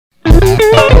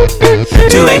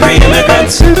Two angry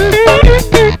immigrants.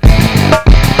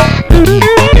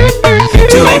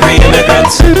 Two angry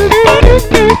immigrants.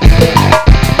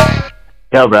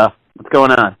 Yo, bro. What's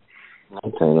going on?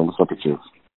 I'm saying, what's up with you?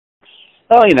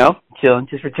 Oh, chilling.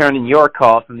 Just returning your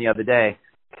call from the other day,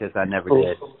 because I never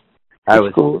did.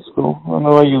 It's cool. I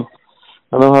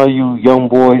know how you young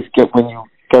boys get when you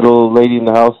get a little lady in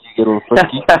the house, you get a little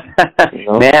frisky.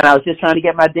 Man, I was just trying to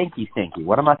get my dinky stinky.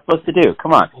 What am I supposed to do?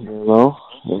 Come on.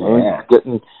 You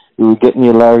were getting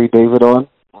your Larry David on.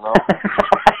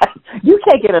 You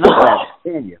can't get enough of that,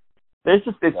 can you? It's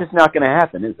just not going to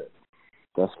happen, is it?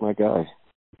 That's my guy.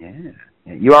 Yeah.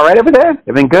 You all right over there?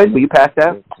 Everything good? Were you passed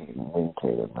out?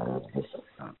 Maintain it, man.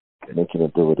 Making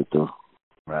it do what it do.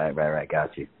 Right.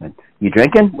 Got you. You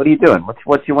drinking? What are you doing?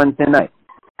 What's your Wednesday night?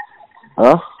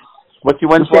 Huh? What's your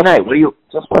Wednesday night? What are you?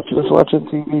 Just watching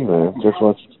TV, man. Just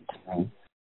watching TV.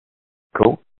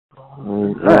 Cool.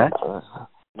 All right.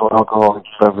 No alcoholic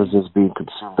beverages being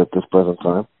consumed at this present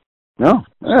time. No.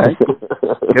 All right.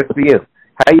 Good for you.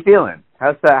 How you feeling?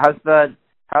 How's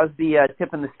the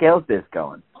tip and the scales biz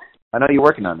going? I know you're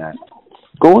working on that.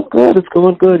 Going good. It's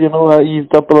going good. I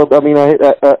eased up a little. I mean, I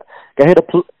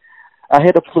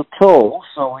hit a plateau,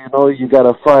 so you got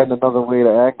to find another way to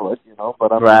angle it.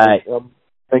 But I'm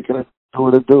making it do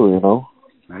what it do.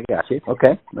 I got you.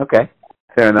 Okay.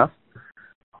 Fair enough.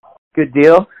 Good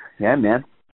deal. Yeah, man.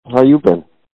 How you been?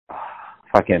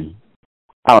 Fucking,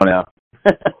 I don't know.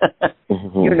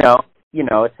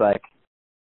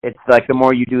 It's like the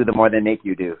more you do, the more they make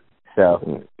you do.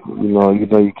 So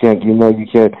you can't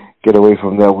get away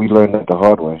from that. We learned that the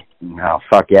hard way. Oh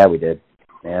fuck yeah, we did.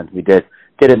 Man, we did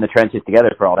it in the trenches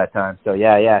together for all that time. So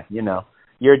yeah,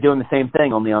 you're doing the same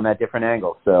thing, only on that different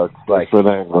angle. So it's like different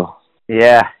angle.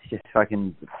 Yeah, just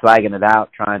fucking slagging it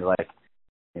out, trying to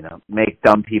make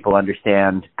dumb people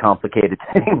understand complicated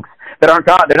things that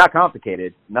they're not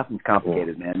complicated. Nothing's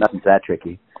complicated, man. Nothing's that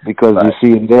tricky. Because you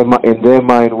see, in their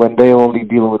mind, when they only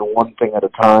deal with one thing at a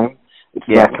time, it's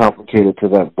not complicated to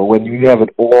them. But when you have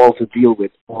it all to deal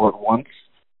with all at once,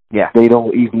 they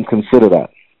don't even consider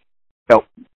that. No,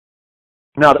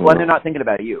 when they're not thinking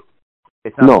about you.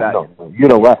 It's not about you.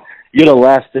 You're the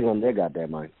last thing on their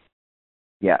goddamn mind.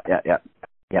 Yeah.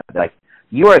 Like,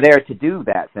 you are there to do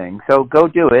that thing, so go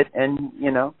do it, and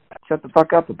shut the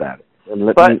fuck up about it. And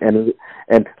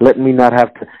let me not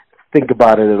have to think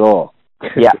about it at all.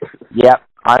 Yeah.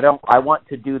 I want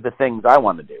to do the things I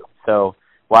want to do. So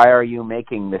why are you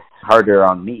making this harder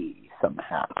on me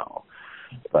somehow?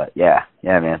 But yeah,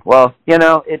 man. Well,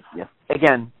 it's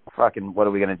again, fucking. What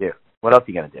are we gonna do? What else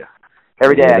are you gonna do?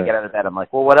 Every day I get out of bed, I'm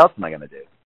like, well, what else am I gonna do?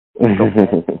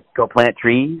 Go plant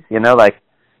trees?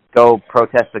 Go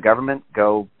protest the government?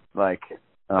 Go I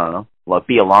don't know,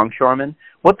 be a longshoreman?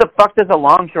 What the fuck does a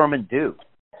longshoreman do?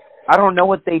 I don't know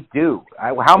what they do.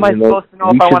 How am I supposed to know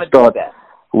if I want to do that?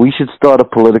 We should start a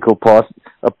political party.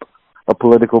 A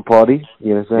political party.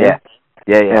 You know what I'm saying?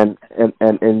 Yeah.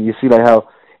 And you see how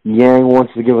Yang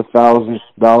wants to give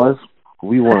 $1,000.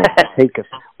 We want to take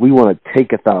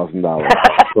 $1,000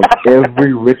 from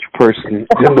every rich person in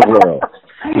the world.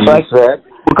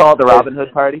 We'll call it the Robin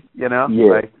Hood party. Yeah.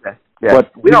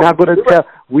 But we're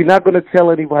not gonna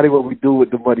tell anybody what we do with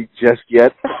the money just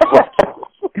yet.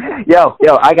 Yo,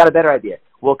 I got a better idea.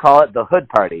 We'll call it the Hood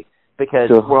Party because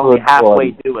we're only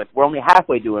halfway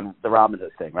doing the Robin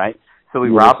Hood thing, right? So we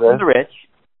rob from the rich,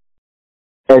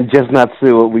 and just not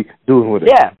see what we doing with it.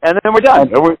 Yeah, and then we're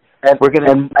done. We're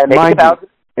gonna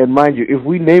and mind you, if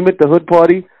we name it the Hood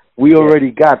Party, we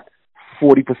already got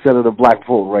 40% of the black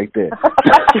vote right there.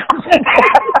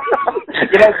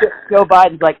 Joe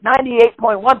Biden's like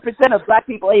 98.1% of black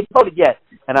people ain't voted yet,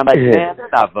 and I'm like, man, they're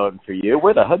not voting for you.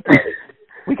 We're the Hood Party.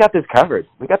 We got this covered.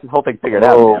 We got this whole thing figured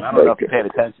out, man. I don't know if you're paying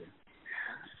attention.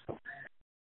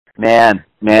 Man.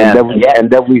 And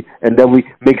then we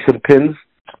make some pins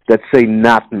that say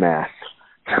not mass.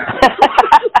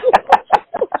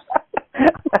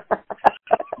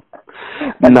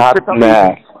 Not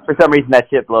mass. For some reason, that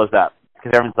shit blows up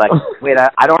because everyone's like, "Wait,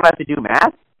 I don't have to do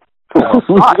math? Oh,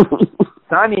 fuck.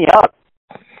 Sign me up."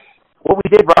 What we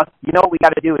did, Russ, what we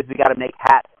got to do is we got to make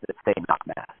hats that say not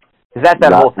math. Because that's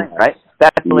that whole thing, right?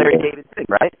 That's the Larry David thing,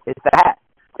 right? It's the hat.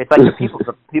 It's like the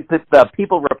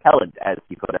people repellent, as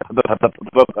you put it.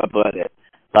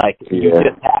 Like, you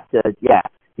just have to,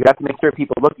 you have to make sure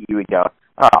people look at you and go,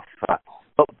 oh, fuck.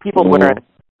 But people wearing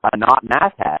a not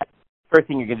math hat, first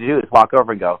thing you're going to do is walk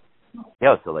over and go,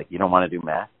 yo, so, you don't want to do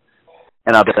math?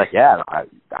 And I'll be like, yeah,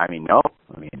 I mean, no.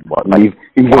 I mean, what?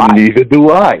 Neither do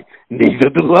I.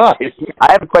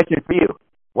 I have a question for you.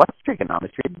 What's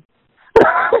trigonometry?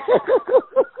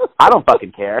 I don't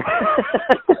fucking care.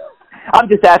 I'm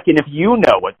just asking if you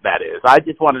know what that is. I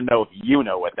just want to know if you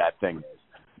know what that thing is.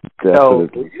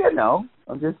 Definitely. So,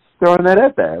 I'm just throwing that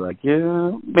out there. Like,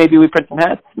 maybe we print some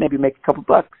hats, maybe make a couple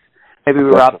bucks, maybe we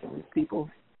rob some people.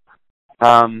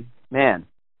 Man,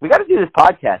 we got to do this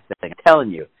podcast thing. I'm telling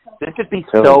you, this could be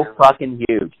so fucking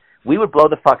huge. We would blow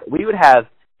the fuck. We would have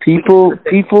people are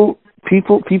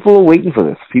waiting for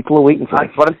this. People are waiting for this.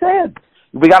 That's what I'm saying.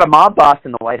 We got a mob boss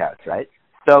in the White House, right?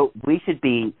 So we should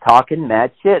be talking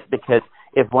mad shit, because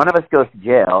if one of us goes to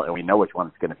jail, and we know which one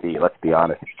it's going to be, let's be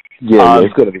honest. Yeah,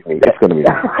 it's going to be me. It's going to be me.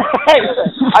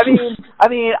 I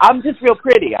mean, I'm just real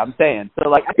pretty, I'm saying. So,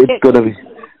 like, it's going to be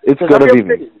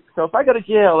me. So if I go to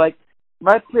jail, like,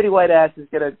 my pretty white ass is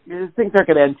going to, things aren't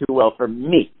going to end too well for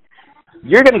me.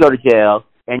 You're going to go to jail,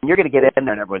 and you're going to get in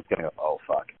there, and everyone's going to go, oh,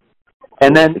 fuck.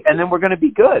 And then we're going to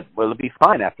be good. We'll be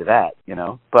fine after that, you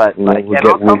know. But like, we'll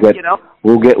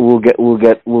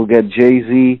get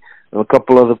Jay-Z and a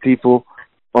couple other people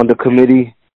on the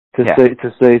committee to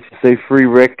say free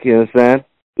Rick. You understand?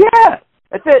 Yeah,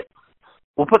 that's it.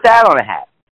 We'll put that on a hat.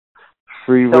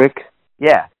 Free Rick.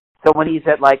 Yeah. So when he's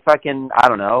at like fucking, I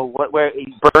don't know, where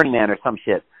Burning Man or some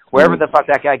shit, wherever the fuck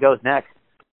that guy goes next,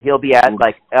 he'll be at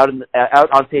like out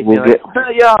on stage. We'll get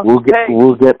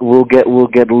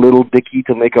Little Dicky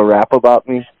to make a rap about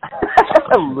me.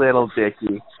 Little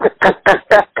Dicky.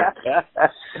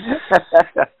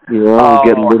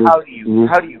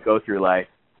 How do you go through life?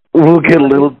 We'll get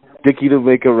Little Dicky to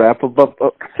make a rap about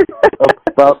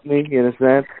me. You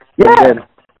understand? Yeah.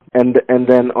 And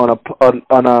then on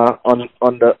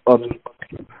the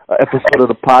episode of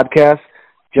the podcast,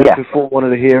 just before one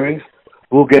of the hearings,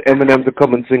 we'll get Eminem to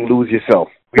come and sing "Lose Yourself."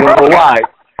 We don't know why.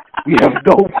 We have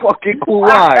no fucking clue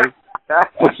why.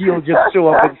 But he'll just show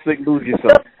up and sing "Lose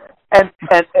Yourself." And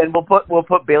we'll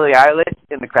put Billie Eilish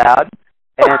in the crowd,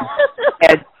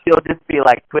 and she'll just be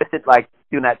like twisted, like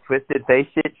doing that twisted face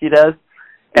shit she does,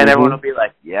 and everyone will be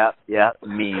like, "Yeah,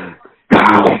 mean,"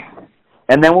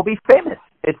 and then we'll be famous.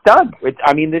 It's done.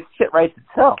 This shit writes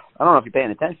itself. I don't know if you're paying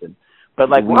attention, but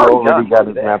like we already got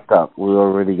it mapped out. We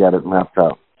already got it mapped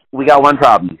out. We got one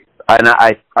problem, and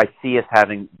I see us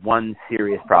having one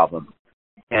serious problem,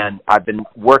 and I've been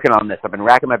working on this. I've been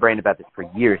racking my brain about this for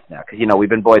years now, because we've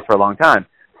been boys for a long time.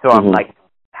 So I'm like,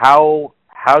 how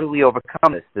do we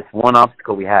overcome this one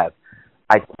obstacle we have?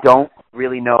 I don't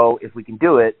really know if we can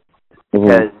do it,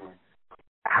 because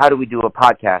how do we do a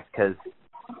podcast? Because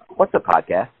what's a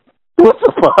podcast? What's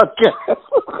a podcast?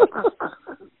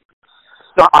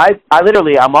 So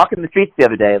I'm walking the streets the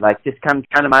other day, like just kind of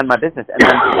trying to mind my business, and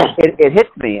then it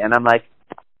hits me, and I'm like,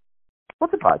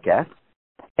 what's a podcast?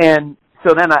 And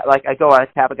so then I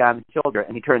tap a guy on the shoulder,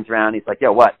 and he turns around, and he's like,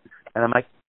 yo, what? And I'm like,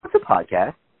 what's a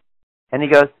podcast? And he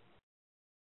goes,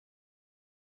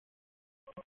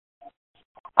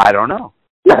 I don't know.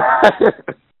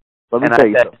 Let me tell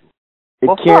you something.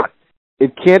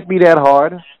 It can't be that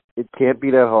hard. It can't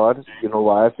be that hard. You know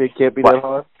why I say it can't be that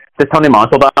hard? Does Tony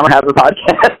Montalbano have a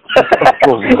podcast?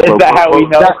 Is that how we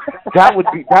know? That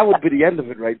would be the end of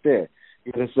it right there.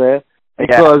 You know what I'm saying?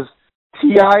 Because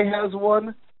T.I. has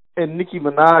one and Nicki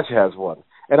Minaj has one,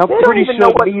 and I'm pretty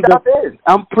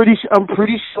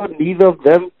sure neither of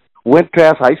them went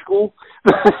past high school.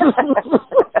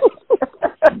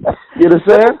 You know what I'm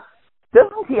saying?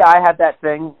 Doesn't T.I. have that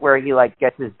thing where he like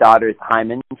gets his daughter's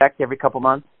hymen checked every couple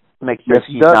months to make sure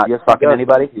she's not fucking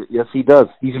anybody? Yes, he does.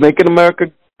 He's making America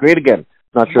great again.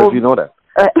 Not sure if you know that.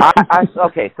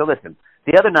 Okay, so listen.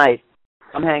 The other night,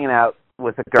 I'm hanging out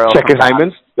with a girl. Checking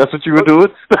hymens? That's what you were doing?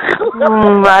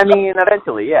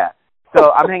 Eventually, yeah.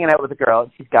 So I'm hanging out with a girl,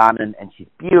 and she's gone, and she's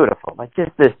beautiful. Like,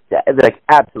 just this, like,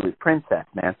 absolute princess,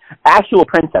 man. Actual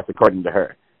princess, according to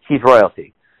her. She's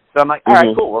royalty. So I'm like, all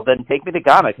right, cool. Well, then take me to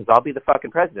Ghana, because I'll be the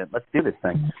fucking president. Let's do this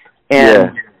thing.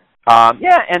 And,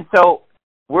 and so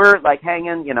we're, like,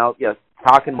 hanging,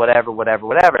 talking, whatever.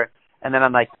 And then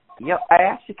I'm like, I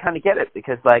actually kind of get it,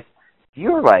 because, like,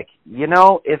 you're like,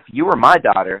 if you were my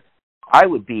daughter, I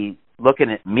would be looking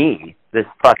at me, this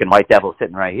fucking white devil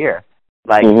sitting right here.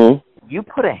 Like, you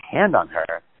put a hand on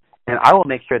her, and I will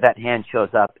make sure that hand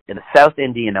shows up in the South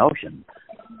Indian Ocean,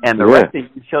 and the rest of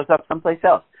you shows up someplace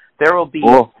else. There will be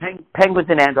penguins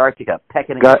in Antarctica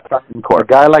pecking at your fucking corpse.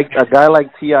 A guy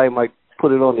like T.I. might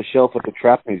put it on the shelf at the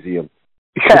Trap Museum.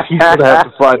 He's going to have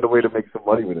to find a way to make some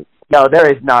money with it. No, there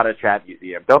is not a Trap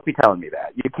Museum. Don't be telling me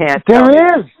that. You can't. There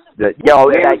is. That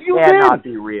cannot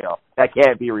be real. That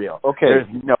can't be real. Okay. There's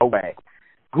no way.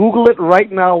 Google it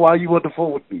right now while you're on the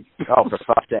phone with me. Oh, for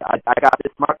fuck's sake. I got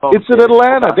this smartphone. It's in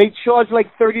Atlanta. They charge like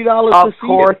 $30 to see it. Of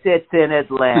course it's in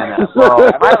Atlanta. Well,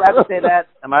 am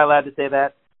I allowed to say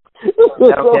that? Is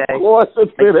that okay? Of course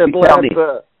it's in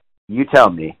Atlanta. You tell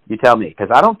me, because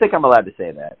I don't think I'm allowed to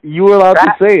say that. You were allowed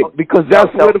to say it because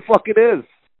that's where the fuck it is.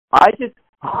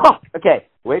 Okay,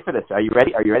 wait for this. Are you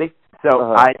ready?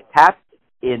 So I tapped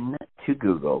into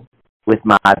Google with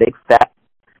my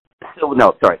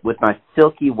with my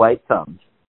silky white thumbs.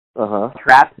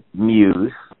 Trap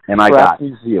Muse, and I got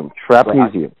Museum. Trap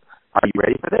Museum. Are you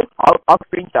ready for this? I'll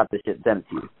screenshot this shit and send it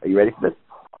to you. Are you ready for this?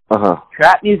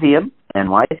 Trap Museum,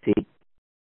 NYC.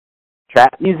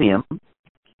 Trap Museum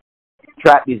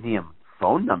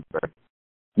phone number.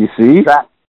 You see? It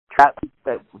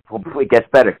gets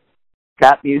better.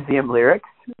 Trap Museum lyrics.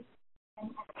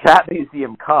 Trap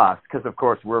Museum cost, because of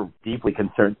course we're deeply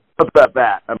concerned about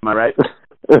that. Am I right?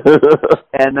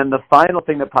 And then the final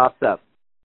thing that pops up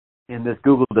in this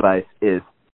Google device is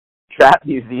Trap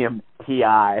Museum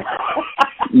TI.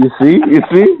 You see?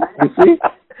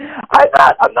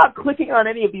 I'm not clicking on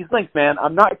any of these links, man.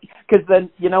 I'm not, because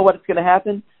then you know what's going to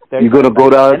happen? You're going to go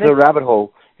down into the rabbit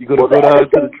hole. You're going to go down to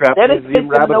the Trap Museum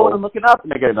rabbit hole. What I'm looking up,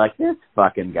 and they're going to be like, this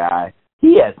fucking guy,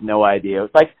 he has no idea.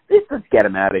 Like, let's get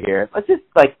him out of here. Let's just,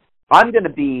 like, I'm going to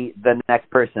be the next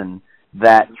person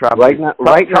that Trump fired.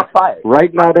 Right now, fired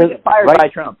by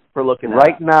Trump for looking at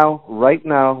Right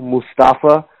now,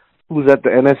 Mustafa, who's at the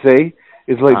NSA,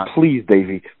 is like, please,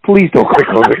 Davey, please don't click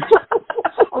on it.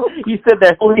 You said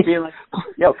that being like,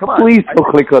 yo, come on. Please don't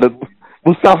click on it.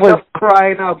 Mustafa is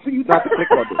crying out for you not to click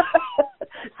on it.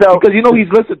 Because you know he's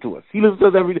listened to us. He listens to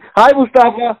us every day. Hi,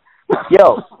 Mustafa.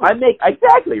 Yo,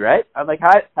 exactly, right? I'm like,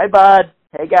 hi, bud.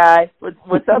 Hey, guy.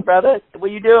 What's up, brother? What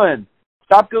you doing?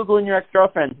 Stop Googling your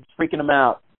ex-girlfriend. It's freaking them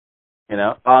out. You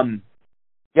know?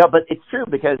 Yeah, but it's true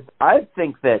because I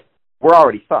think that we're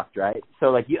already fucked, right? So,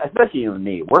 like, especially you and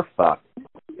me, we're fucked.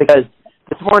 Because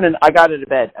this morning I got out of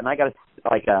bed and I got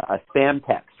a spam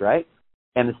text, right?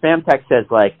 And the spam text says,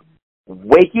 like,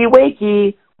 wakey,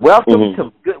 wakey,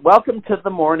 welcome to the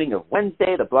morning of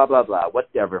Wednesday, the blah, blah, blah,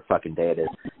 whatever fucking day it is.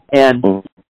 And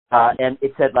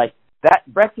it said, like, that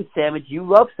breakfast sandwich you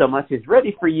love so much is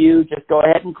ready for you. Just go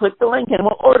ahead and click the link and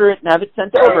we'll order it and have it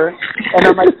sent over. And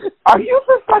I'm like, are you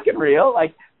for fucking real?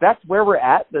 Like, that's where we're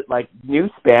at. That, like, new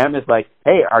spam is like,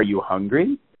 hey, are you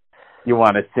hungry? You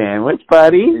want a sandwich,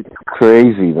 buddy? It's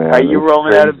crazy, man. Are you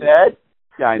rolling out of bed?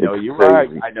 I know you are.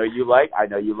 I know you like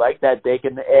that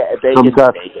bacon.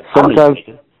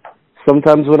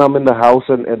 Sometimes when I'm in the house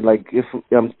and like if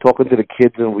I'm talking to the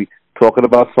kids and we talking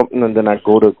about something and then I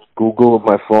go to Google with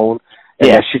my phone and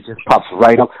that shit just pops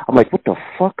right up. I'm like, what the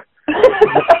fuck?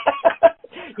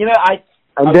 You know,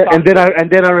 and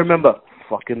then I remember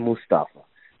fucking Mustafa.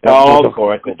 Oh, of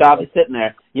course. Mustafa's sitting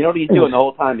there. You know what he's doing the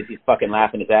whole time is he's fucking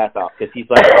laughing his ass off because he's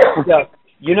like,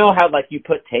 you know how like you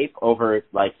put tape over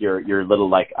like your little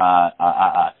like goddamn,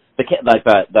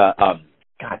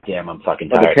 I'm fucking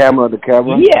tired. The camera.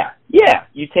 Yeah.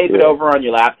 You tape it over on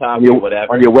your laptop or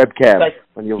whatever. On your webcam.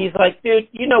 He's like, dude,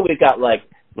 you know we've got like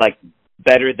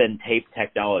better than tape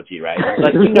technology, right?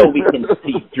 Like, you know we can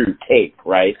see through tape,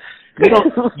 right?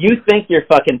 You think your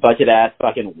fucking budget ass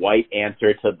fucking white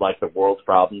answer to like the world's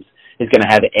problems is gonna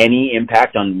have any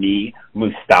impact on me,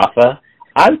 Mustafa?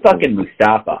 I'm fucking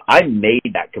Mustafa. I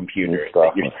made that computer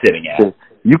that you're sitting at.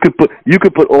 You could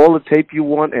put all the tape you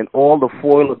want and all the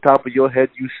foil on top of your head,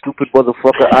 you stupid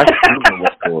motherfucker. I still know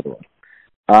what's going on.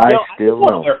 I still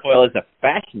know. Foil is a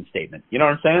fashion statement. You know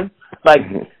what I'm saying? Like,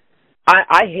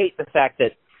 I hate the fact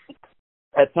that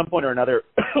at some point or another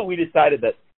we decided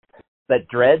that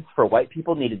dreads for white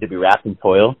people needed to be wrapped in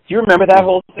foil. Do you remember that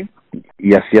whole thing?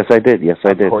 Yes, I did. Yes,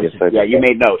 I did. Yeah, you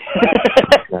made notes.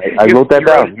 I wrote that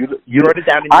down. You wrote it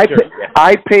down in your shirt.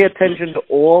 I pay attention to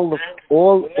all the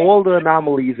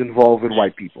anomalies involved in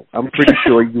white people. I'm pretty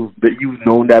sure you've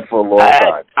known that for a long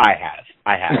time. I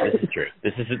have. This is true.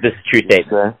 This is true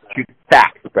statement. True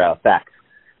facts, bro. Facts.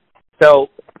 So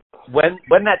when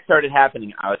that started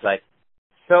happening, I was like,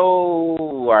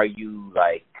 so are you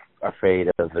like afraid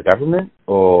of the government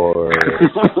or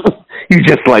you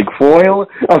just like foil?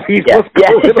 Does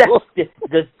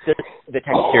the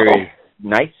texture is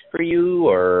nice for you,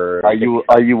 or are you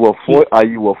a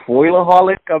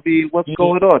foilaholic? I mean, what's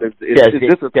going on? Is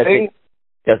this a thing?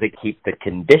 Does it keep the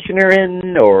conditioner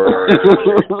in, or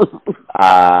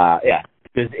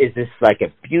Is this like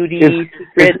a beauty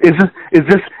secret? Is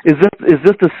this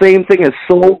the same thing as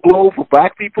Soul Glow for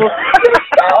black people?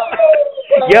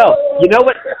 Yo, you know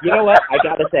what? I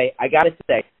gotta say, I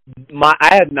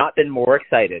have not been more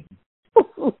excited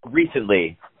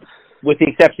recently, with the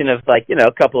exception of like, you know,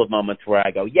 a couple of moments where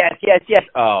I go, yes.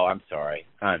 Oh, I'm sorry.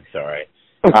 Let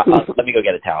me go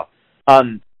get a towel.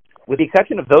 With the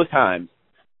exception of those times,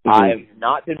 I have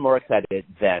not been more excited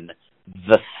than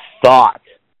the thought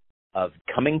of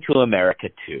Coming to America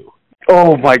 2.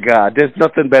 Oh my God! There's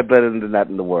nothing better than that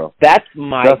in the world. That's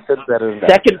my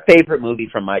second favorite movie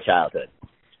from my childhood.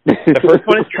 The first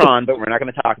one is Tron, but we're not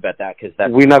going to talk about that because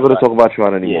we're not going to talk about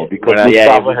Tron anymore because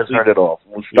Mustafa has heard it all.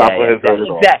 Mustafa has heard it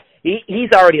all.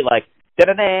 He's already like, you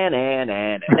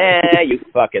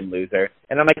fucking loser,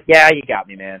 and I'm like, yeah, you got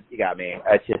me, man, you got me.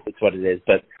 It's what it is.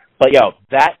 But yo,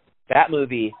 that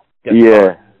movie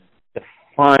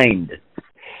defined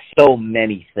so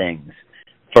many things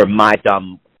for my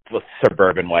dumb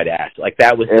suburban white ass. Like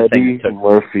that was the Eddie thing.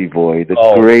 Murphy, boy, the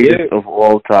greatest of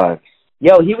all time.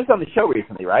 Yo, he was on the show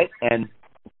recently, right? And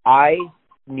I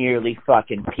nearly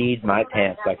fucking peed my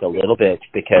pants like a little bitch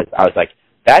because I was like,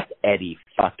 that's Eddie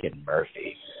fucking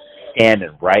Murphy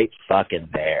standing right fucking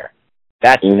there.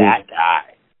 That's that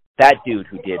guy. That dude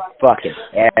who did fucking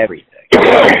everything.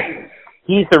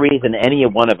 He's the reason any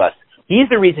one of us, he's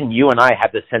the reason you and I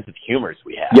have the sense of humor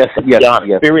we have. Yes. Be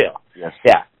real. Yes.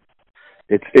 Yeah.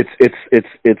 It's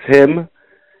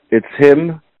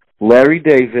him, Larry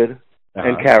David,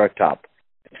 and Carrot Top.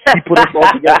 He put us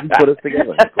all together.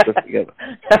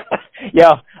 Yo,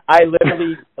 I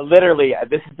literally,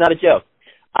 this is not a joke.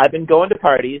 I've been going to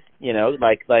parties,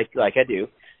 like I do,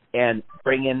 and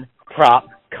bringing prop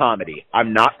comedy.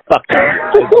 I'm not fucking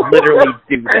I literally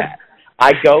do that.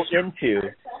 I go into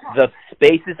the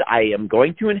spaces I am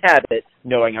going to inhabit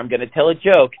knowing I'm going to tell a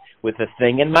joke with a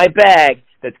thing in my bag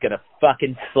that's going to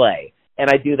fucking slay. And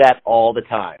I do that all the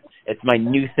time. It's my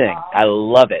new thing. I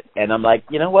love it. And I'm like,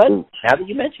 you know what? Now that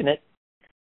you mention it,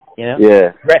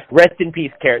 Yeah. Rest in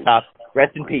peace, Carrot Top.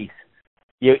 Rest in peace.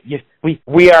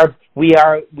 We are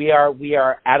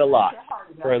at a loss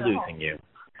for losing you.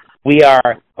 We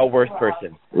are a worse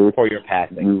person for your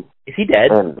passing. Is he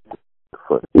dead?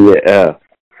 Yeah.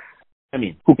 I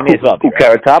mean, he may as well be. Who,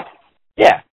 Carrot Top?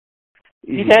 Yeah.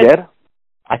 He's dead?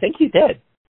 I think he's dead.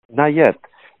 Not yet.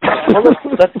 Well,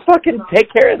 let's fucking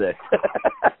take care of this.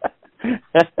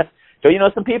 Don't you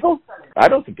know some people? I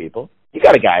know some people. You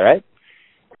got a guy, right?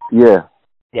 Yeah.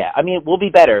 Yeah, I mean, we'll be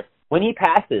better. When he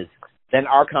passes, then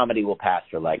our comedy will pass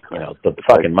for, the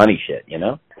fucking money shit,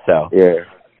 So. Yeah.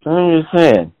 I'm just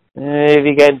saying. If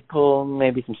you guys pull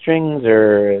maybe some strings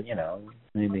or,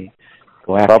 maybe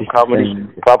go after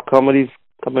Pop comedy's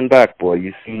coming back, boy.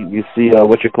 You see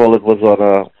what you call it was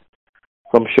on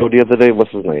some show the other day.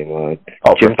 What's his name?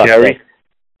 Jim Carrey.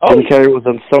 Jim Carrey was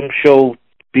on some show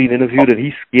being interviewed, and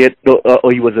he scared.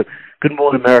 He was a Good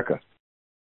Morning America,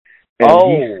 and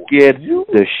he scared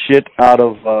the shit out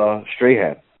of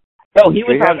Strahan. No, he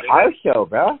was on our show,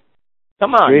 bro.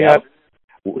 Come on,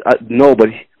 no, but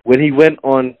when he went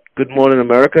on Good Morning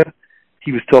America,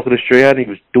 he was talking to Strahan. He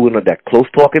was doing that close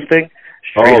talking thing.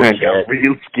 Strahan got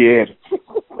real scared.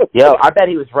 Yo, I bet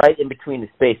he was right in between the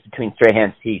space between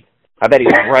Strahan's teeth. I bet he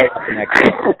was right up the next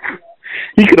to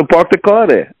He could have parked the car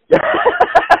there.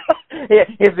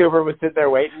 His Uber was sitting there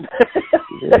waiting.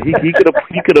 He could have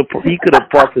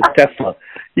parked his Tesla.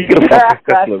 He could have parked his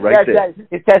Tesla right there.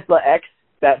 His Tesla X,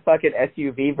 that fucking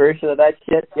SUV version of that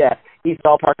shit. Yeah, he's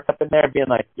all parked up in there, being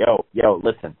like, "Yo,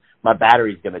 listen, my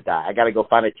battery's gonna die. I gotta go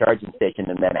find a charging station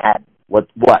in Manhattan. What?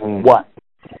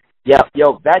 Yeah,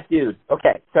 that dude.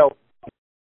 Okay, so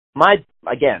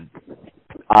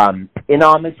in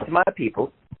homage to my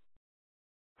people,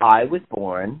 I was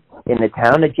born in the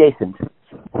town adjacent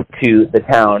to the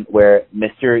town where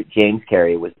Mr. James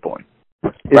Carrey was born.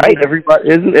 Right?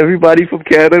 Isn't everybody from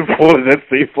Canada born in that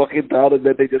same fucking town and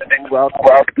then they just move out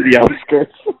to the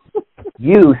outskirts?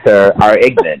 You, sir, are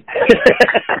ignorant.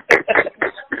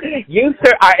 You,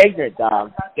 sir, are ignorant,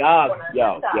 dog. Dog.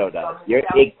 Yo, dog. You're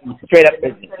straight up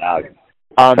ignorant, dog.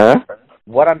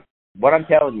 What I'm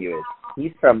telling you is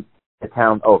he's from the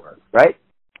town over, right?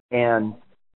 And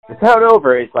the town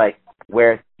over is like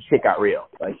where shit got real.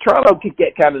 Like Toronto could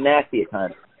get kind of nasty at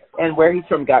times, and where he's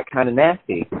from got kind of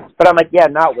nasty. But I'm like, yeah,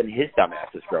 not when his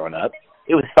dumbass was growing up.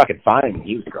 It was fucking fine when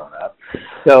he was growing up.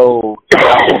 So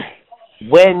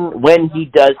when he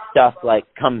does stuff like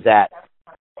comes at,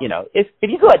 if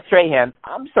you go at Strahan,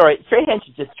 I'm sorry, Strahan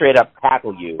should just straight up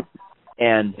tackle you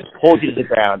and hold you to the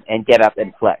ground and get up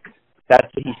and flex.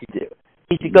 That's what he should do.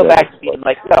 He should go back to being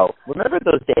like, remember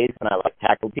those days when I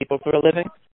tackled people for a living?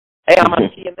 Hey, I'm on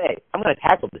TMA. I'm going to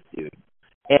tackle this dude.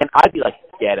 And I'd be like,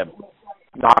 get him.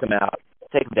 Knock him out.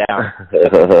 Take him down.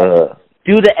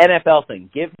 Do the NFL thing.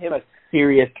 Give him a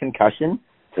serious concussion.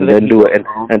 And then do an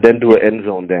end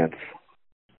zone dance.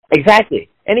 Exactly.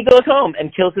 And he goes home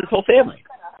and kills his whole family.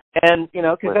 And,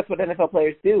 because that's what NFL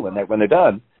players do when they're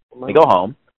done. They go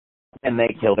home and they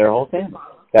kill their whole family.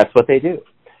 That's what they do.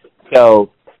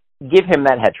 So give him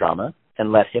that head trauma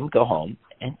and let him go home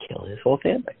and kill his whole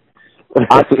family.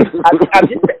 I'm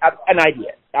an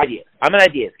idea. I'm an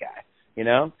ideas guy. you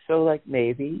know? So, like,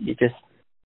 maybe you just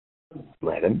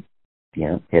let him, you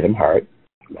know, hit him hard,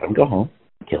 let him go home,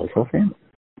 kill his whole family.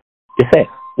 Just say,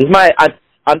 this is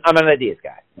I'm an ideas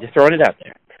guy. Just throwing it out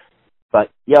there. But,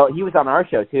 yo, he was on our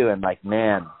show, too, and, like,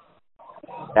 man,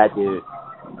 that dude,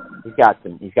 he's got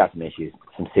some issues,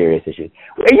 some serious issues.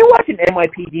 Are you watching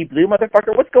NYPD Blue,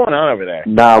 motherfucker? What's going on over there?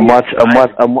 Nah, I'm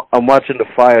watching the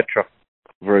fire truck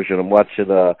version. I'm watching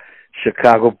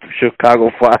Chicago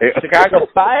Fire. Chicago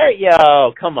Fire?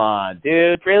 Yo, come on,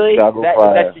 dude. Really? Chicago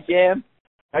Fire. That's your jam?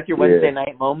 That's your Wednesday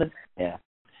night moment? Yeah.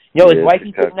 Yo, is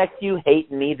wifey sitting next to you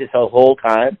hating me this whole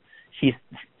time? She's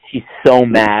so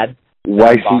mad.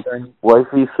 Wifey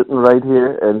sitting right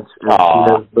here, and she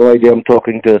has no idea I'm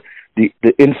talking to the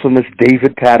infamous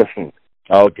David Patterson.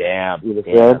 Oh, damn. You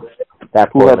understand? That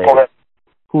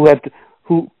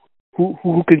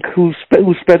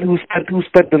who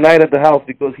spent the night at the house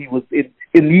because he was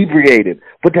inebriated.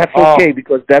 But that's okay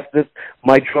because that's just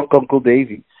my drunk Uncle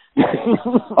Davey.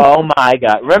 Oh my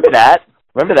God! Remember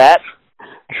that?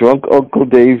 Drunk Uncle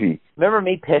Davey. Remember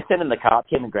me pissing and the cop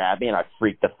came and grabbed me and I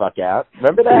freaked the fuck out?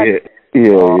 Remember that?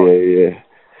 Yeah.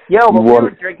 Yo, but we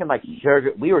were drinking the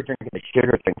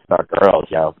sugar drinks with our girls,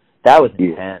 yo. That was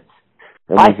intense.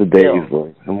 That was the days,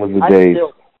 boy. That was the days.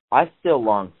 I still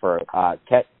long for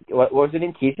what was it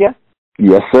in Keisha?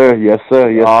 Yes, sir.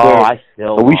 I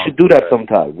still. We should do that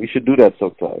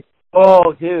sometime.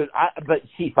 Oh, dude, but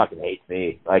she fucking hates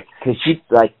me, like, cause she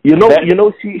like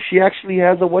she actually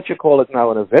has a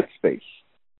now, an event space.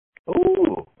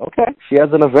 Ooh, okay. She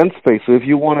has an event space, so if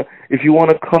you wanna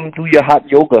come do your hot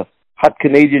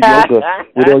Canadian yoga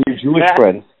with all your Jewish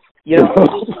friends. You know,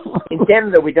 in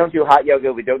Canada we don't do hot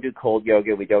yoga, we don't do cold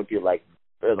yoga, we don't do like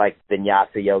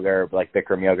vinyasa yoga or like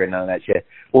Bikram yoga, none of that shit.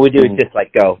 What we do is just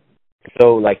like go.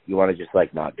 So like, you want to just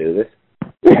like not do this?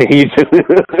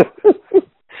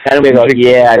 And we go, I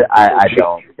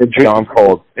don't. I'm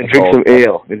cold. And drink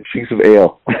some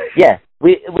ale. Yeah,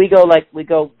 we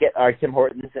go get our Tim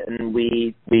Hortons and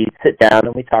we sit down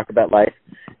and we talk about life,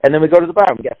 and then we go to the bar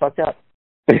and we get fucked up.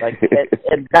 Like,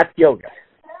 and that's yoga.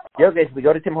 Yoga is we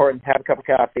go to Tim Hortons, have a cup of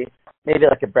coffee, maybe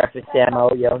like a breakfast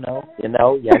demo, you know. And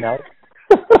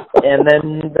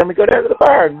then we go down to the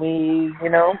bar and we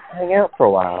hang out for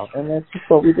a while, and that's just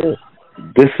what we do.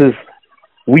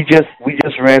 We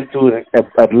just ran through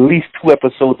at least 2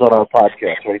 episodes on our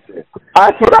podcast right there.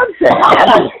 That's what I'm saying.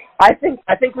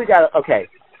 I think we got okay.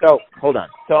 So hold on.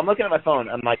 So I'm looking at my phone.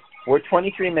 I'm like, we're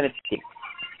 23 minutes deep.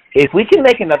 If we can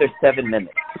make another 7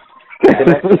 minutes,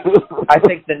 I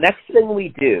think the next thing we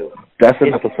do is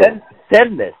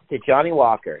send this to Johnny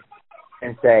Walker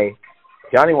and say,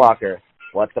 Johnny Walker,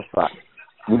 what the fuck?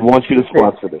 We want you to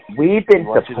sponsor this. We've been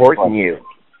supporting you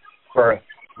for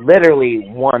literally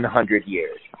 100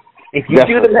 years. If you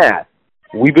do the math,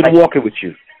 we've been walking with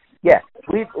you. Yeah,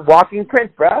 we've walking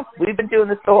Prince, bro. We've been doing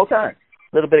this the whole time.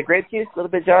 A little bit of grape juice, a little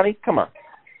bit of Johnny. Come on,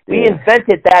 we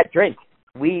invented that drink.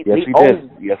 We own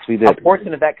a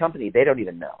portion of that company. They don't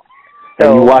even know.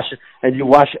 So, and you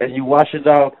wash it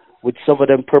out with some of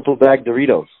them purple bag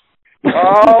Doritos.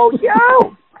 Oh,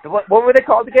 yo! What were they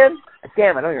called again?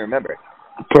 Damn, I don't even remember.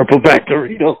 Purple bag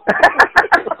Doritos.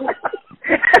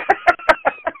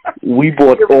 We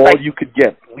bought all you could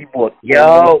get.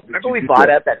 Remember we bought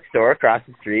at that store across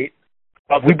the street?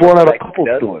 We bought at a couple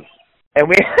stores. And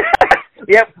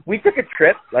we took a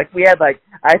trip. Like, we had,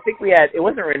 it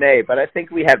wasn't Renee, but I think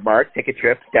we had Mark take a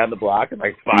trip down the block and,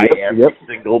 buy every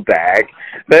single bag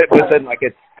that was in,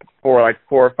 it's for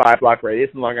 4 or 5 block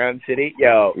radius in Long Island City.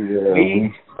 Yo,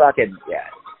 we fucking,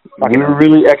 we were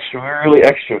really extra.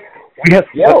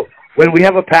 When we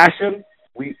have a passion,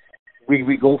 we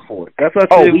go for it. That's what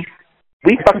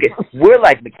we're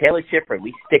like Michaela Schiffer.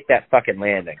 We stick that fucking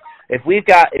landing. If we've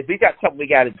got something we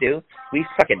got to do, we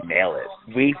fucking nail it.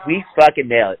 We fucking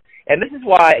nail it. And this is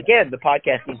why, again, the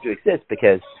podcast needs to exist,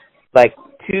 because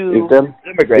two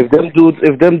immigrants.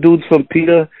 If them dudes from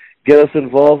PETA get us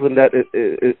involved in that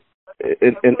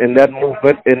in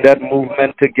that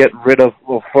movement to get rid of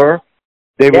fur,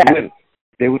 they would win.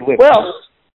 They would win. Well,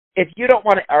 if you don't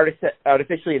want to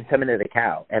artificially inseminate a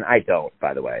cow, and I don't,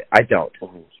 by the way, I don't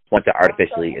want to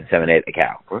artificially inseminate a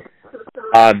cow.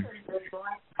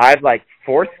 I've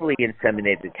forcefully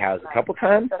inseminated cows a couple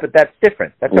times, but that's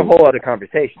different. That's a whole other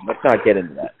conversation. Let's not get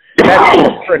into that.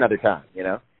 That's for another time,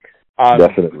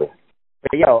 Definitely.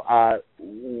 But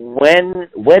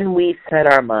when we set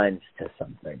our minds to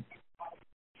something,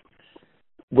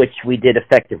 which we did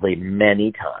effectively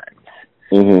many times,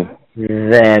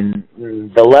 then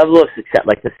the level of success,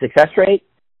 the success rate,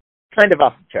 kind of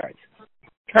off the charts,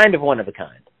 kind of one of a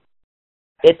kind.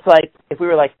 It's like if we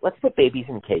were let's put babies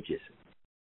in cages,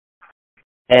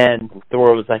 And the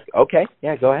world was like, okay,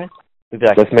 yeah, go ahead. We'd be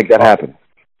like, let's make that happen.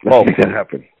 Let's make that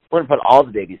happen. We're going to put all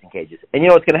the babies in cages. And you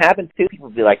know what's going to happen, too? People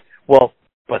will be like, well,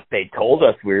 but they told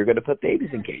us we were going to put babies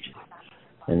in cages.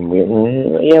 And we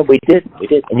did.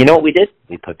 And you know what we did?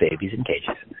 We put babies in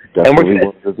cages. That's what we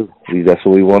wanted to do. That's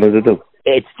what we wanted to do.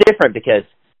 It's different because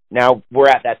now we're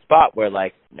at that spot where,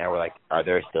 like, now we're like, are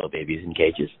there still babies in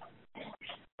cages?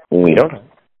 We don't know.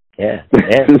 Yeah.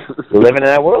 We're living in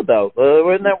that world, though.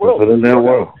 We're in that world. We're in that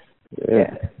world.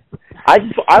 Yeah. I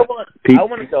want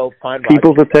to go find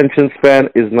people's attention span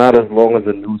is not as long as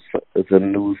a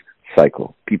news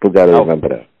cycle. People got to remember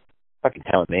that. Fucking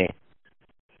telling me.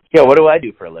 Yo, what do I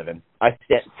do for a living? I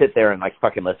sit there and like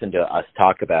fucking listen to us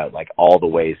talk about like all the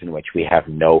ways in which we have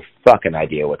no fucking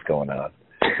idea what's going on.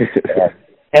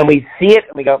 And we see it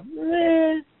and we go,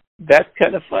 that's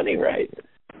kind of funny, right?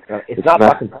 It's not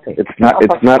fucking funny.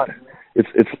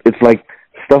 It's like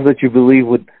stuff that you believe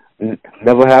would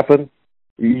never happen.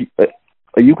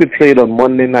 You could say it on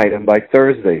Monday night, and by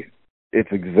Thursday,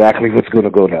 it's exactly what's going to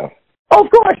go down. Oh,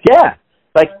 of course, yeah.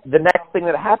 Like, the next thing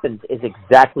that happens is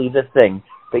exactly the thing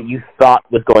that you thought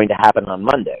was going to happen on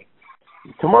Monday.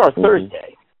 Tomorrow's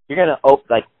Thursday. You're going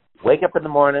to, wake up in the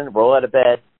morning, roll out of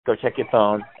bed, go check your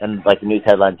phone, and, the news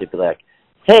headlines would be like,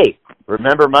 hey,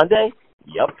 remember Monday?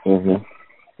 Yep. Mm-hmm.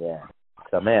 Yeah.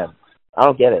 So, man, I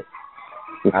don't get it.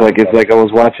 It's like I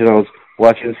was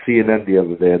watching CNN the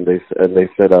other day, and they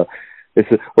said, oh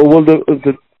well,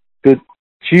 the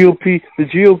GOP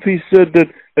said that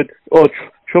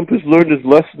Trump has learned his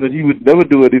lesson that he would never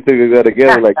do anything like that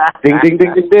again. Like ding ding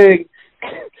ding ding ding.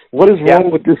 What is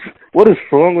wrong with this? What is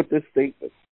wrong with this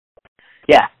statement?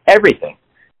 Yeah, everything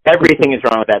is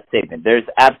wrong with that statement. There's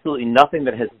absolutely nothing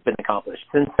that has been accomplished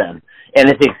since then, and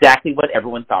it's exactly what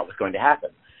everyone thought was going to happen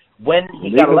when he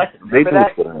got elected. Remember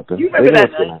that? You remember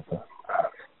that night?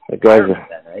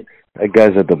 That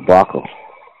guy's a debacle.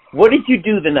 What did you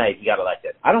do the night he got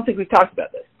elected? I don't think we've talked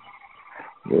about this.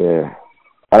 Yeah.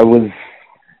 I was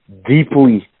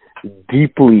deeply,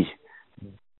 deeply,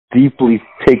 deeply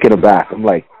taken aback. I'm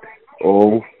like,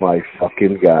 oh my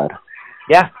fucking God.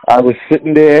 Yeah. I was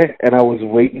sitting there and I was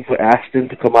waiting for Ashton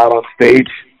to come out on stage.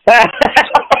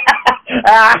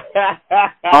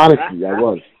 Honestly, I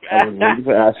was waiting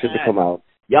for Ashton to come out.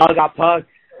 Y'all got punked.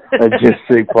 And just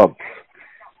say pump.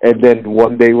 And then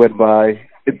one day went by,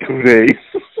 in 2 days.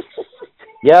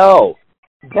 Yo,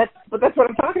 that's what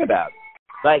I'm talking about.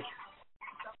 Like,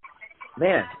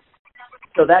 man,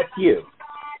 so that's you.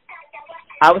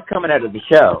 I was coming out of the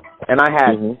show, and I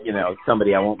had,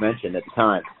 somebody I won't mention at the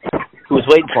time, who was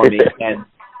waiting for me, and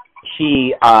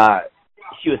she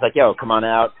was like, yo, come on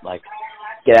out, like,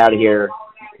 get out of here,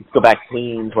 let's go back to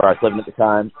Queens, where I was living at the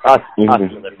time. Us were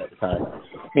living at the time,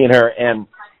 me and her, and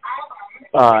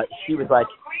she was like,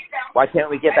 why can't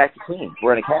we get back to Queens?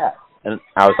 We're in a cab. And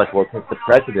I was like, well, because the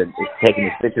president is taking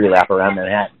his victory lap around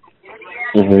Manhattan.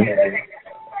 Mm-hmm.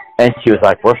 And she was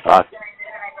like, we're fucked.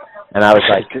 And I was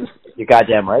like, you're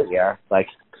goddamn right we are. Like,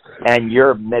 and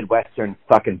your Midwestern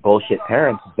fucking bullshit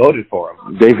parents voted for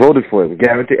him. They voted for him,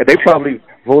 guaranteed. They probably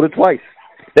voted twice.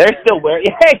 They're still wearing,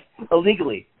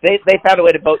 illegally. They found a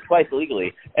way to vote twice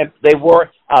illegally. And they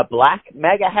wore a black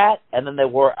MAGA hat, and then they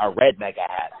wore a red MAGA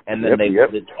hat. And then they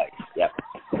voted twice. Yep.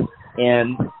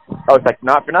 And I was like,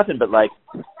 not for nothing, but like,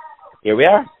 here we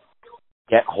are.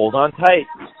 Hold on tight.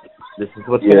 This is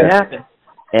what's going to happen.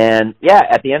 And yeah,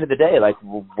 at the end of the day, like,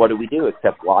 what do we do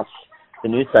except watch the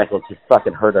news cycle just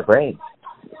fucking hurt our brains?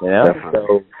 You know? Definitely.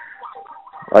 So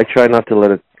I try not to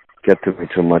let it get to me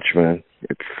too much, man.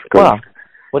 Well,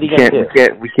 what are you going to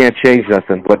do? We can't change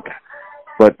nothing,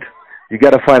 but you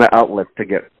got to find an outlet to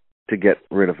get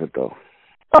rid of it, though.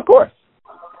 Of course.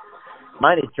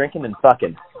 Mine is drinking and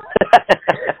fucking.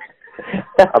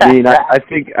 I mean, I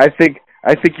think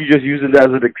you just use it as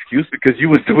an excuse because you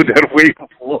was doing that way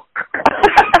before.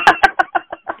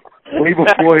 Way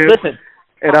before him. Listen,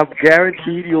 and I'm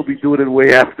guaranteed you'll be doing it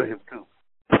way after him too.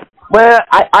 Well,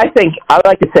 I think I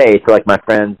like to say to like my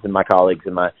friends and my colleagues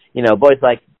and my boys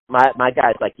like my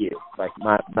guys like you, like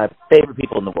my favorite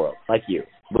people in the world, like you,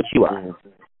 which you are.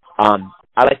 Mm-hmm.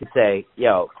 I like to say,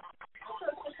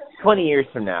 20 years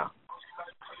from now,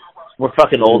 we're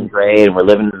fucking old and gray, and we're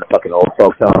living in a fucking old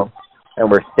folks home, and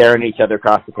we're staring at each other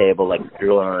across the table, like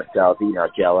drooling on ourselves, eating our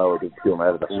Jello, or doing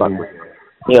whatever the fuck we're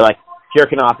doing. Like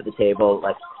jerking off at the table,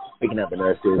 like speaking of the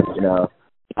nurses,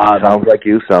 Sounds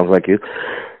like you.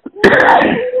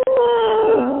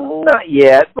 Not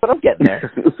yet, but I'm getting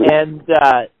there. And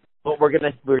but we're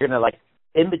gonna like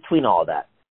in between all that,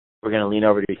 we're gonna lean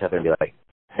over to each other and be like,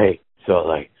 hey, so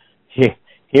like,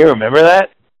 here, remember that?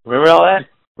 Remember all that?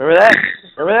 Remember that?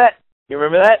 Remember that? You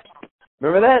remember that?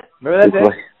 Remember that? Remember that day?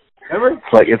 Remember?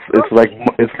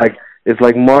 It's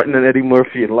like Martin and Eddie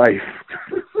Murphy in life.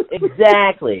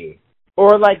 Exactly.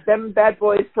 Or like them Bad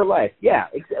Boys for Life. Yeah,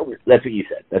 exactly. That's what you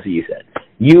said. That's what you said.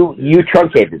 You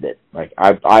truncated it. Like I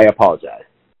apologize.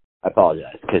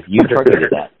 Because you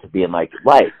truncated that to being like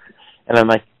life. And I'm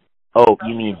like, oh,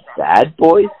 you mean Bad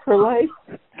Boys for Life?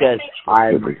 Because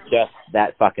I'm just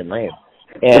that fucking lame.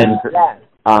 And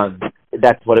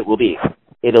that's what it will be.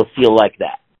 It'll feel like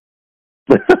that.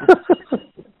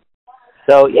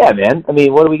 So yeah, man. I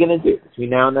mean, what are we gonna do between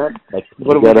now and then? Like,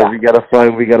 what we gotta find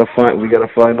a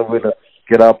way to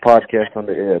get our podcast on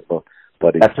the air,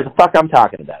 buddy. That's what the fuck I'm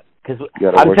talking about. Because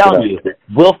I'm telling you,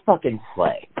 we'll fucking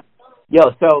play.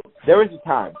 Yo, so there was a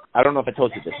time, I don't know if I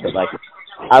told you this, but like,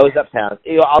 I was uptown.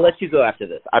 I'll let you go after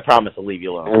this. I promise I'll leave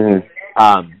you alone.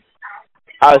 Mm-hmm.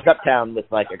 I was uptown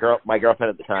with like my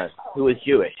girlfriend at the time, who was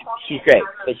Jewish. She's great,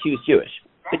 but she was Jewish.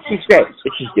 But she's great,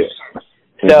 but she's Jewish.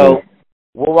 So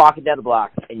we're walking down the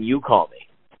block, and you call me,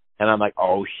 and I'm like,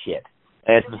 oh shit.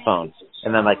 I answer the phone,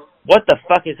 and I'm like, what the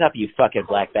fuck is up, you fucking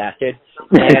black bastard?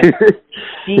 And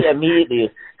she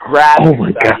immediately grabs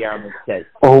me by the arm and says,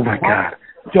 oh my God,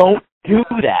 don't do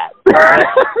that.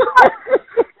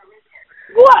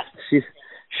 What?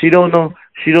 She don't know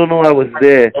I was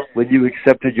there when you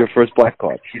accepted your first black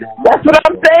card. That's what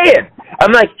I'm saying.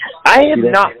 I'm like, I have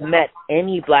not met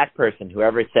any black person who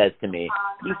ever says to me,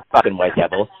 you fucking white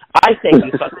devil. I say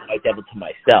you fucking white devil to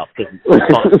myself because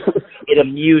it's fun. It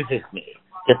amuses me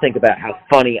to think about how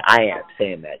funny I am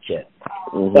saying that shit.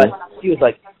 Mm-hmm. But she was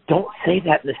like, don't say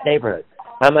that in this neighborhood.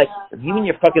 I'm like, you mean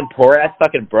your fucking poor-ass,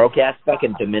 fucking broke-ass,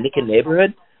 fucking Dominican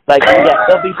neighborhood? Like, yeah,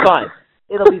 they'll be fine.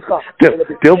 It'll be fun.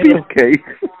 They'll be okay.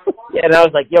 Yeah, and I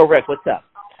was like, yo, Rick, what's up?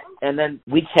 And then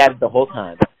we chatted the whole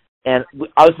time. And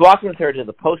I was walking with her to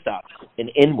the post office in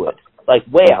Inwood, like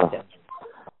way out there.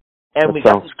 And that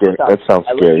sounds scary. That sounds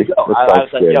scary. I was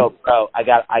like, yo, bro, I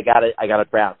gotta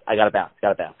bounce. I gotta bounce.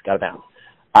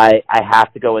 I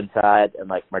have to go inside, and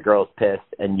like my girl's pissed,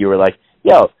 and you were like,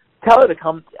 yo, tell her to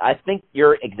come. I think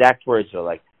your exact words were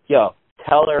like, yo,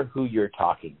 tell her who you're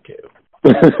talking to.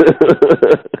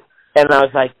 And I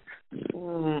was like,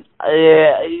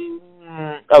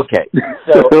 okay.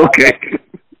 So okay.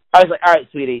 I was like, all right,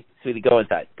 sweetie, go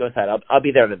inside. I'll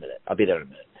be there in a minute.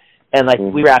 And like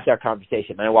we wrapped our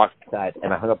conversation, and I walked inside,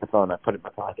 and I hung up the phone, and I put it in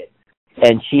my pocket,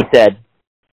 and she said,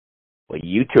 well,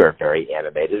 you two are very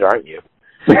animated, aren't you?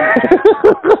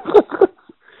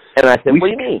 And I said, what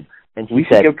do you mean? And she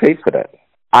said, get paid for that.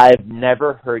 I've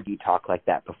never heard you talk like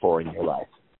that before in your life.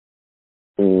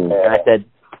 And I said,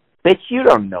 bitch, you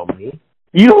don't know me.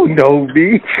 You don't know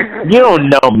me. You don't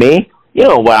know me. You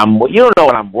don't know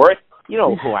what I'm worth. You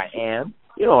know who I am.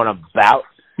 You know what I'm about.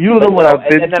 You don't know what I've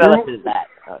been and then I left it at that.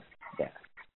 Yeah.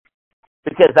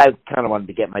 Because I kind of wanted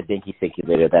to get my dinky stinky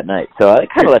later that night, so I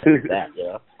kind of left it at that. You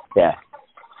know. Yeah.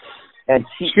 And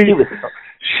she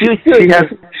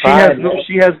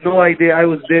has no idea I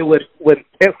was there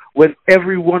when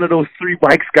every one of those 3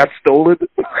 bikes got stolen.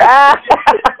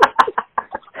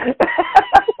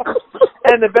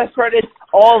 And the best part is,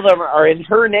 all of them are in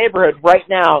her neighborhood right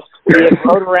now, being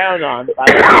rode around on by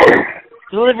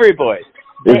delivery boys.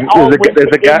 There's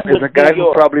a guy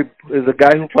who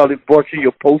probably bought you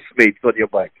your Postmates on your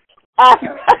bike.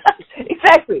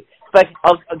 Exactly. It's like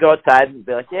I'll go outside and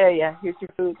be like, yeah, here's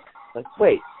your food. Like,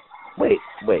 wait, where'd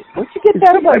you get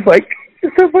that on my bike?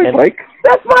 Is that my bike?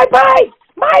 That's my bike!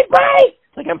 My bike!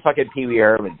 It's like I'm fucking Pee Wee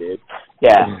Herman, dude.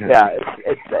 Yeah,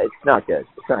 it's not good.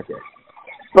 It's not good.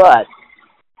 But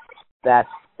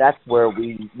that's where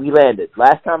we landed.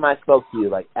 Last time I spoke to you,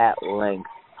 like, at length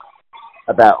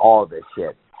about all this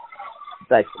shit,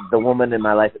 like, the woman in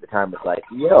my life at the time was like,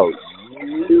 yo,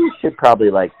 you should probably,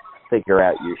 like, figure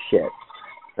out your shit.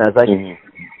 And I was like,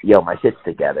 yo, my shit's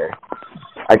together.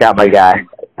 I got my guy.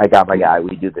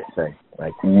 We do this thing.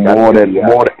 Like, more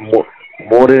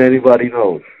than anybody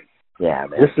knows. Yeah,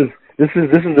 man. This is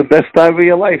the best time of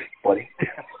your life, buddy.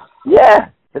 Yeah,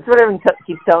 that's what everyone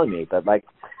keeps telling me. But like,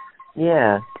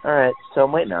 yeah, all right. So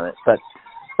I'm waiting on it. But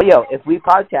yo, if we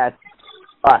podcast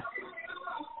us,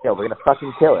 yo, we're gonna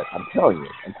fucking kill it. I'm telling you.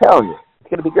 It's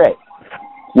gonna be great.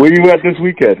 Where you at this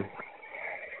weekend?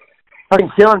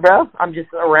 Fucking chilling, bro. I'm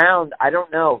just around. I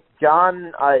don't know.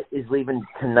 John is leaving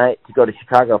tonight to go to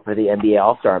Chicago for the NBA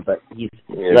All-Star, but he's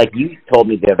like you told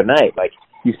me the other night. Like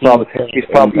he's probably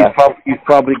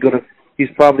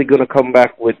gonna come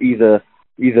back with either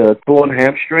torn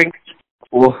hamstring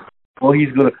or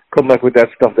he's gonna come back with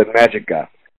that stuff that Magic got.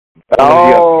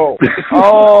 Oh!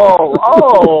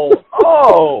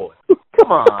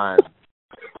 Come on.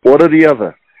 One or the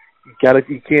other.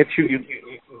 You can't choose.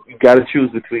 You gotta choose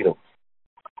between them.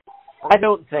 I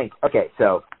don't think. Okay,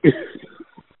 so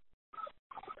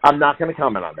I'm not going to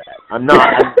comment on that. I'm not.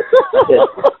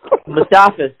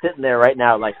 Mustafa's sitting there right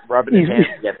now, like rubbing his hands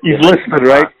together. He's listening,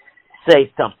 right?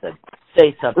 Say something.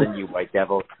 Say something, you white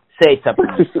devil. Say something,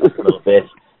 you little bitch.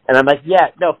 And I'm like,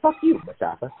 yeah, no, fuck you,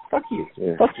 Mustafa. Fuck you.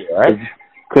 Yeah. Fuck you, all right?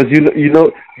 Because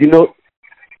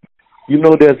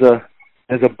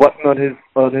there's a button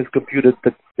on his computer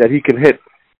that he can hit.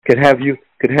 Can have you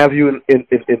in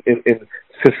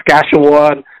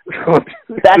Saskatchewan.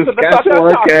 That's what the fuck I'm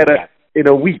talking about. In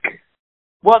a week.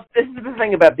 Well, this is the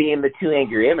thing about being the two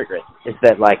angry immigrants, is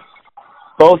that, like,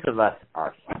 both of us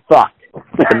are fucked.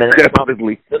 The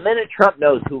minute Trump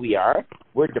knows who we are,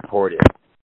 we're deported.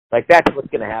 Like, that's what's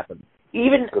going to happen.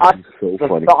 Even us,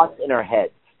 the thoughts in our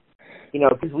heads,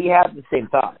 because we have the same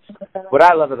thoughts. What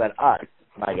I love about us,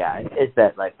 my guy, is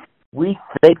that, like, we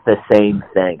think the same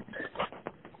thing.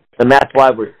 And that's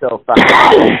why we're so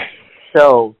fucking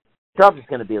So, Trump is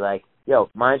going to be like, yo,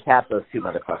 mind tap those two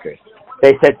motherfuckers.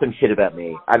 They said some shit about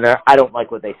me. I don't like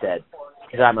what they said,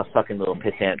 because I'm a fucking little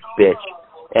pissant bitch.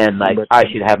 And, like, I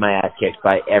should have my ass kicked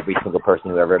by every single person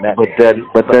who ever met me.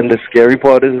 But then the scary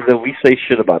part is that we say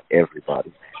shit about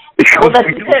everybody. Well, that's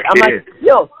it. I'm like,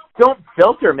 yo, don't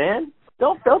filter, man.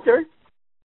 Don't filter.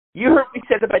 You heard me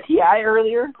say about T.I.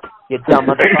 earlier? You dumb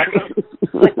motherfucker.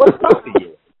 Like, what's wrong with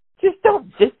you? Just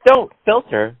don't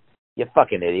filter, you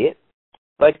fucking idiot.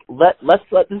 Like, let's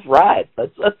let this ride.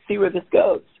 Let's see where this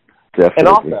goes. Definitely. And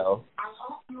also,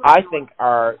 I think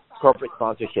our corporate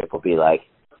sponsorship will be like,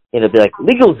 it'll be like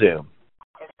LegalZoom.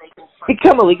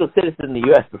 Become a legal citizen in the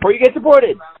U.S. before you get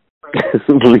deported.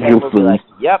 And we'll be like,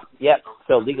 yep.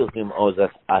 So LegalZoom owes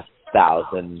us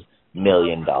 $1,000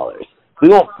 million. We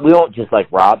won't just like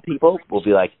rob people. We'll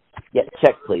be like, yeah,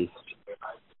 check please.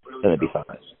 It's gonna be fine.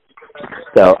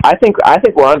 So I think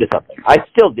we're onto something. I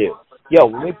still do. Yo,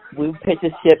 when we pitched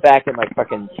this shit back in like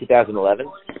fucking 2011,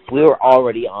 we were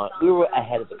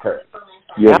ahead of the curve.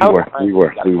 Yeah, we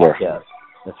were.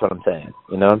 That's what I'm saying.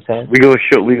 You know what I'm saying? We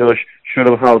gonna show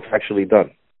them how it's actually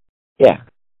done. Yeah,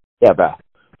 bro.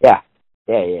 Yeah.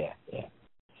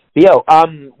 But yo,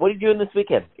 what are you doing this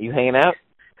weekend? Are you hanging out?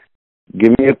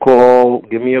 Give me a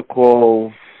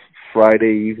call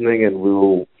Friday evening, and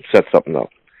we'll set something up.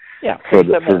 Yeah, for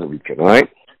the weekend. All right.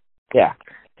 Yeah.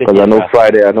 Because I know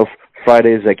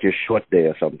Friday is like your short day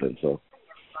or something. So.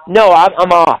 No,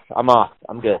 I'm off.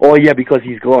 I'm good. Oh yeah, because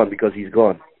he's gone.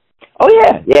 Oh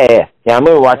yeah. I'm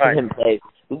gonna watch him play.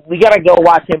 We gotta go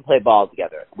watch him play ball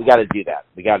together. We gotta do that.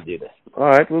 We gotta do this. All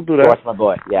right, we'll do that. Watch my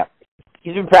boy. Yeah,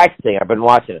 he's been practicing. I've been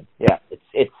watching him. Yeah,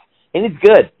 it's and he's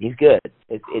good.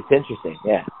 It's interesting.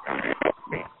 Yeah.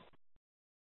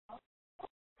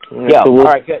 Yeah. So all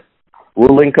right, good.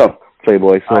 We'll link up,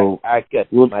 Playboy. So all right, good.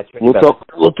 We'll talk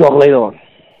later on.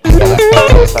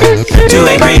 Two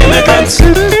angry immigrants.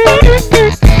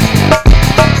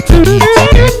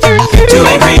 Two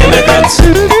angry immigrants.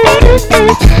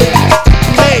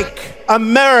 Make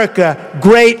America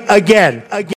great again.